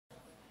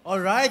All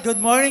right,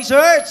 good morning,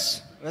 church.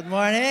 Good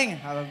morning.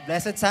 Have a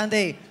blessed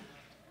Sunday.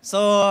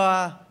 So,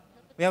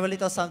 we have a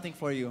little something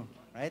for you,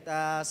 right?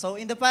 So,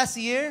 in the past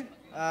year,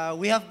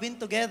 we have been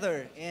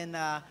together in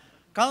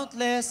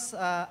countless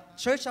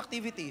church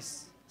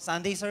activities,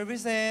 Sunday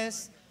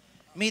services,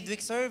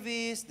 midweek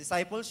service,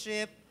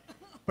 discipleship,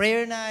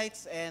 prayer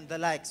nights, and the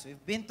likes.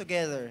 We've been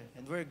together,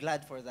 and we're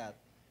glad for that.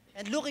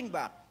 And looking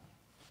back,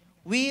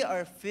 we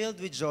are filled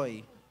with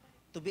joy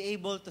to be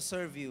able to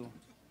serve you,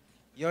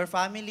 your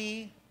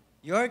family,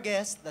 your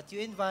guests that you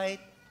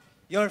invite,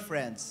 your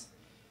friends.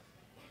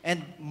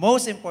 And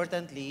most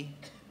importantly,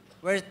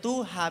 we're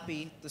too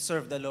happy to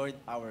serve the Lord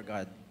our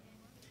God.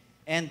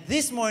 And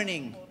this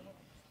morning,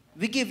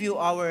 we give you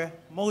our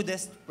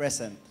modest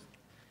present,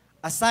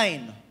 a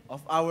sign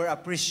of our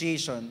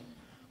appreciation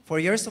for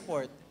your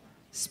support,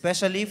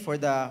 especially for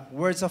the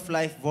Words of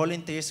Life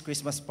Volunteers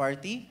Christmas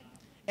Party.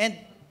 And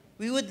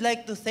we would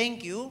like to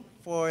thank you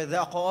for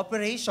the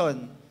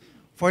cooperation,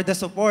 for the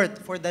support,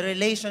 for the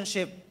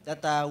relationship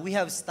that we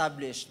have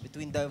established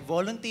between the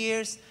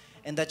volunteers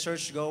and the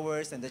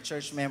churchgoers and the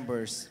church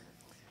members.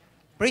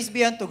 Praise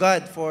be unto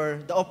God for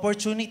the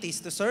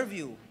opportunities to serve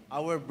you,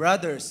 our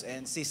brothers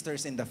and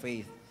sisters in the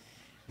faith.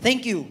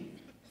 Thank you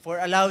for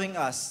allowing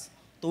us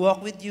to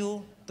walk with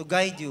you, to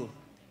guide you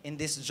in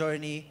this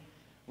journey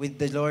with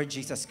the Lord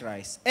Jesus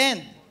Christ.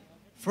 And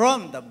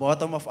from the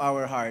bottom of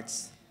our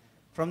hearts,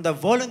 from the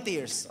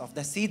volunteers of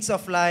the Seeds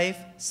of Life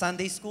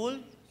Sunday School,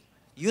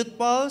 Youth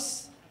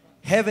Pulse,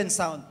 Heaven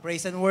Sound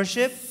Praise and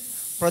Worship,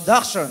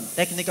 Production,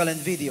 Technical and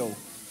Video,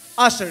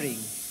 Ushering,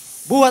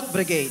 Buhat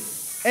Brigade,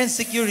 and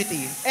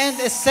Security, and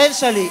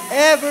essentially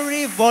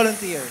every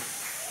volunteer,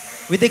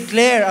 we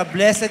declare a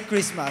blessed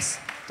Christmas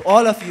to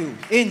all of you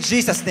in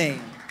Jesus' name.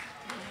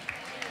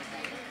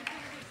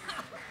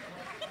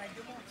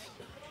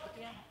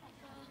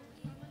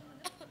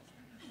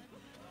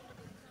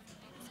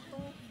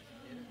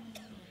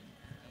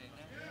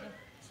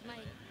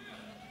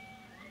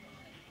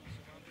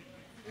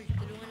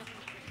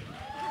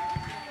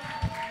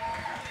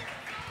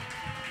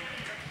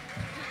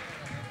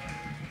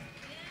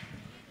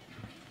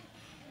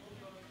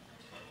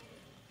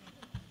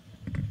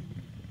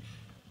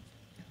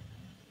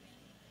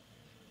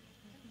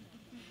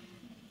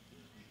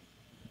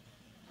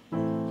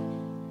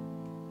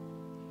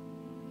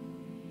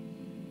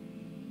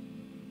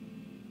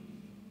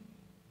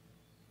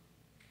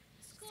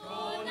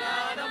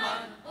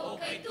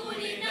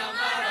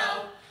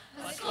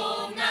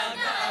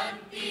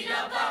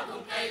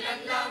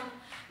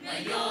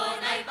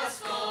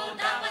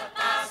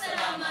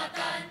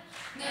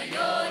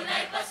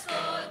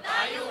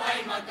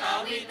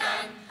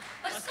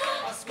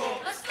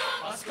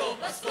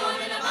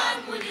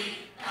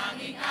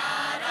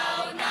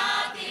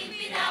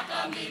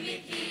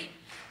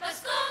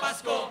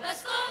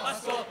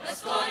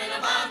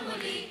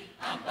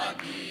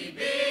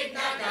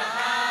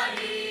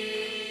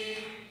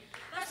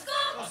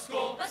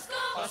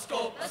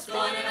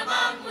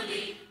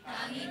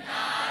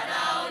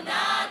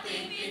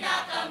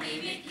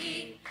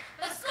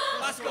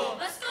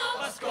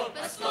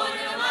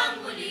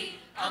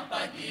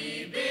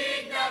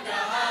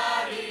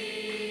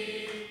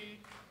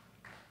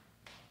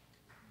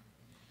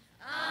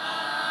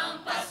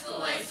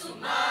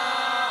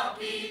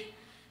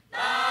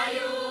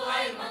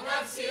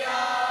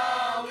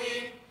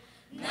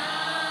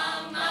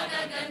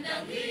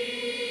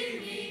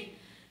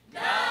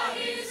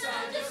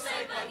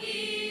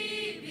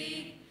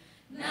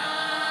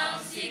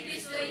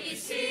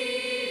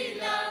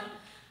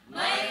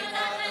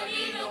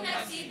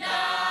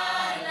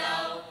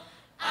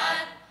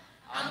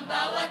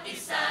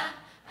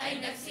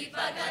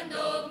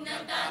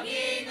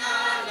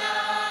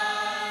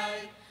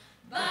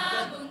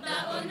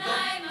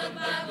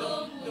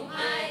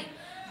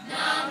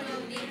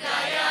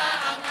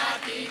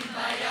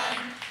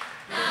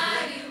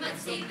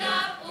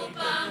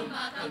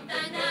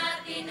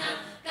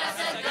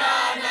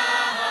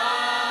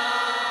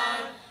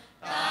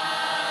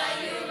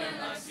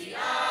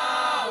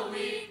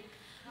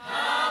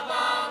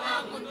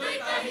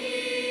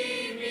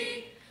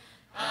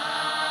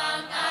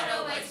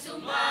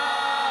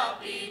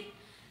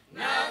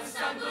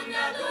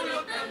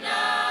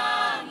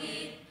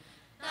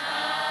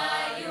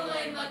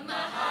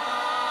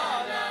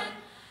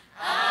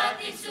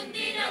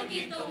 Sundin ang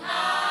gintong